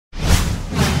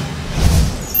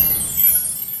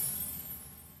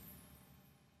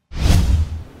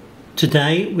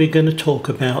Today we're going to talk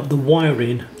about the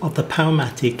wiring of the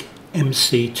Powrmatic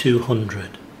MC200.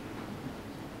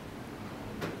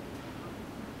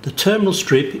 The terminal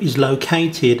strip is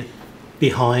located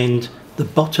behind the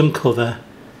bottom cover,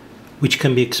 which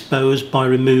can be exposed by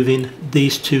removing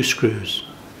these two screws.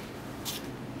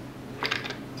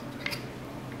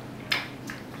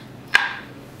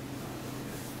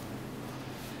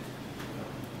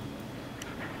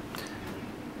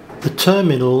 The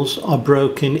terminals are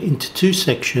broken into two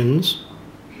sections.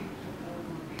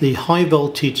 The high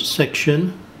voltage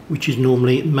section, which is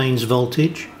normally mains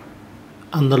voltage,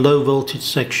 and the low voltage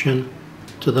section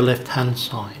to the left hand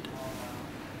side.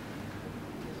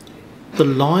 The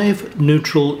live,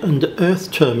 neutral and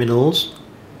earth terminals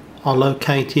are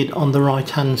located on the right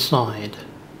hand side.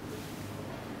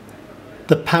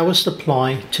 The power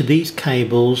supply to these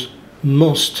cables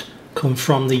must come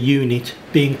from the unit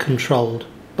being controlled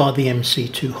by the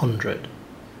MC200.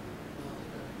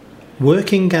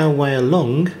 Working our way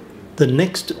along, the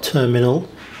next terminal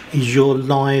is your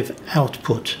live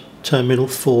output, terminal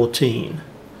 14.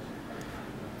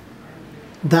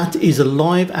 That is a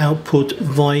live output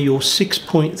via your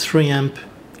 6.3 amp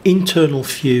internal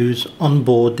fuse on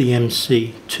board the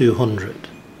MC200.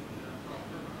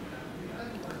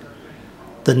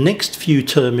 The next few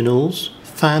terminals,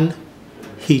 fan,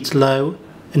 heat low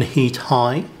and heat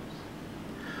high,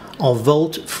 are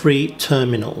volt-free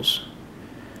terminals,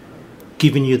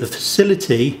 giving you the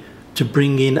facility to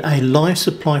bring in a live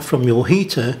supply from your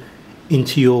heater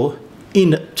into your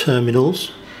in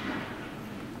terminals,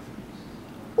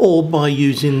 or by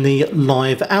using the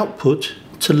live output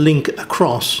to link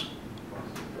across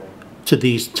to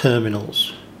these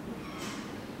terminals.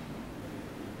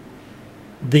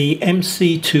 The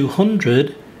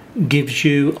MC200 gives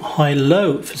you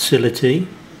high-low facility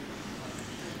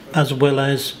as well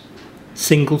as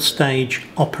single stage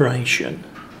operation.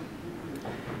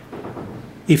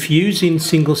 If using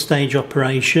single stage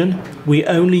operation, we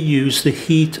only use the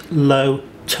heat low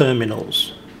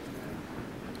terminals.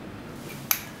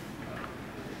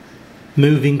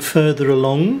 Moving further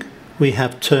along, we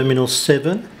have terminal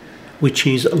 7, which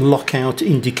is lockout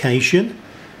indication.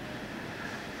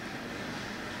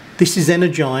 This is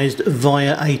energized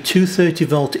via a 230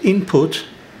 volt input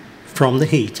from the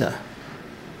heater.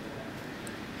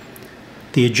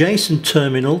 The adjacent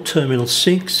terminal, terminal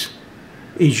 6,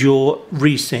 is your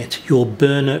reset, your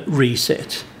burner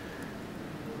reset.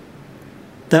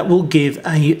 That will give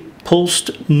a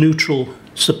pulsed neutral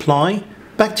supply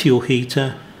back to your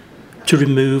heater to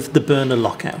remove the burner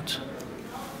lockout.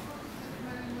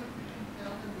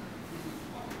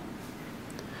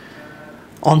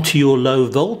 Onto your low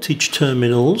voltage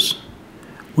terminals,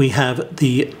 we have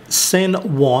the SEN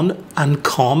 1 and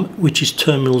COM, which is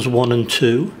terminals 1 and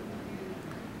 2.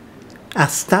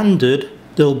 As standard,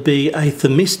 there will be a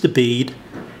thermistor bead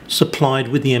supplied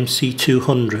with the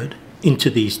MC200 into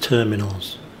these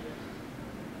terminals.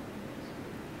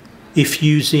 If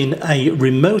using a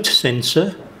remote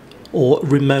sensor or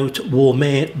remote warm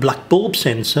air black bulb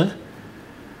sensor,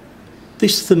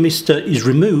 this thermistor is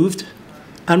removed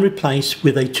and replaced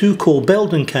with a 2-core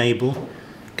Belden cable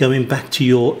going back to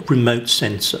your remote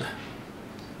sensor.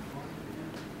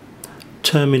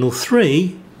 Terminal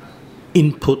 3,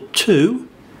 input 2,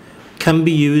 can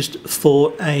be used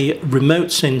for a remote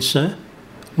sensor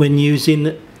when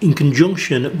using in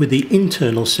conjunction with the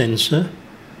internal sensor,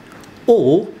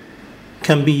 or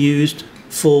can be used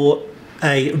for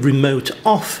a remote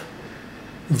off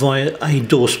via a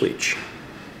door switch.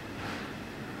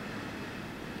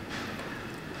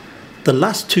 The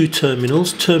last two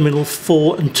terminals, terminal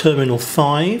 4 and terminal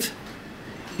 5,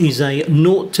 is a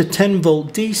 0 to 10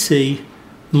 volt DC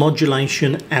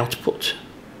modulation output.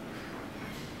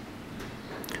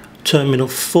 Terminal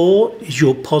 4 is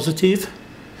your positive,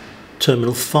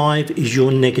 terminal 5 is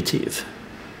your negative.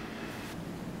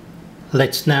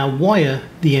 Let's now wire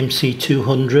the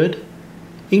MC200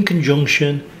 in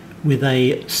conjunction with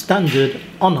a standard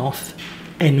on-off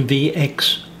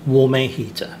NVx warm air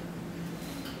heater.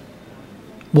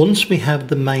 Once we have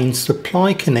the main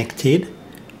supply connected,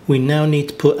 we now need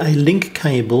to put a link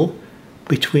cable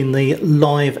between the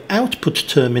live output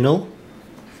terminal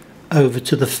over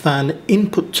to the fan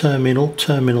input terminal,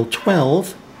 terminal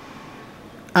 12,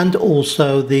 and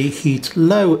also the heat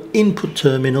low input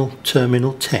terminal,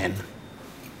 terminal 10.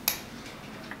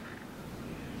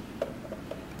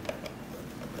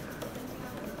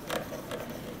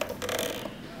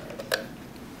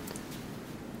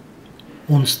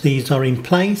 Once these are in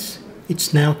place,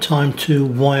 it's now time to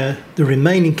wire the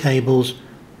remaining cables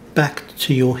back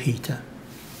to your heater.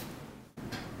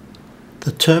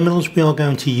 The terminals we are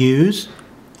going to use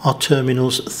are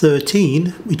terminals 13,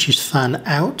 which is fan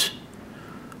out,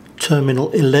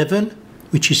 terminal 11,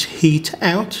 which is heat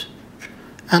out,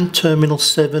 and terminal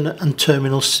 7 and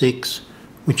terminal 6,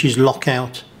 which is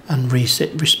lockout and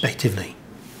reset respectively.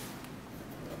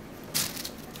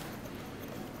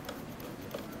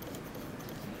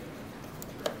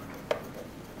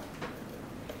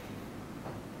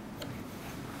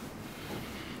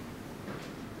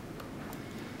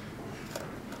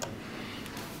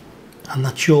 And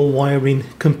that's your wiring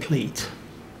complete.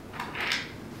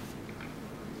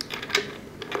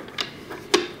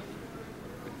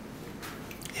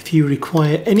 If you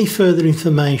require any further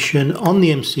information on the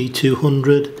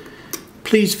MC200,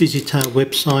 please visit our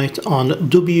website on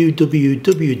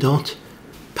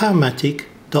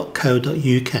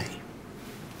www.powrmatic.co.uk.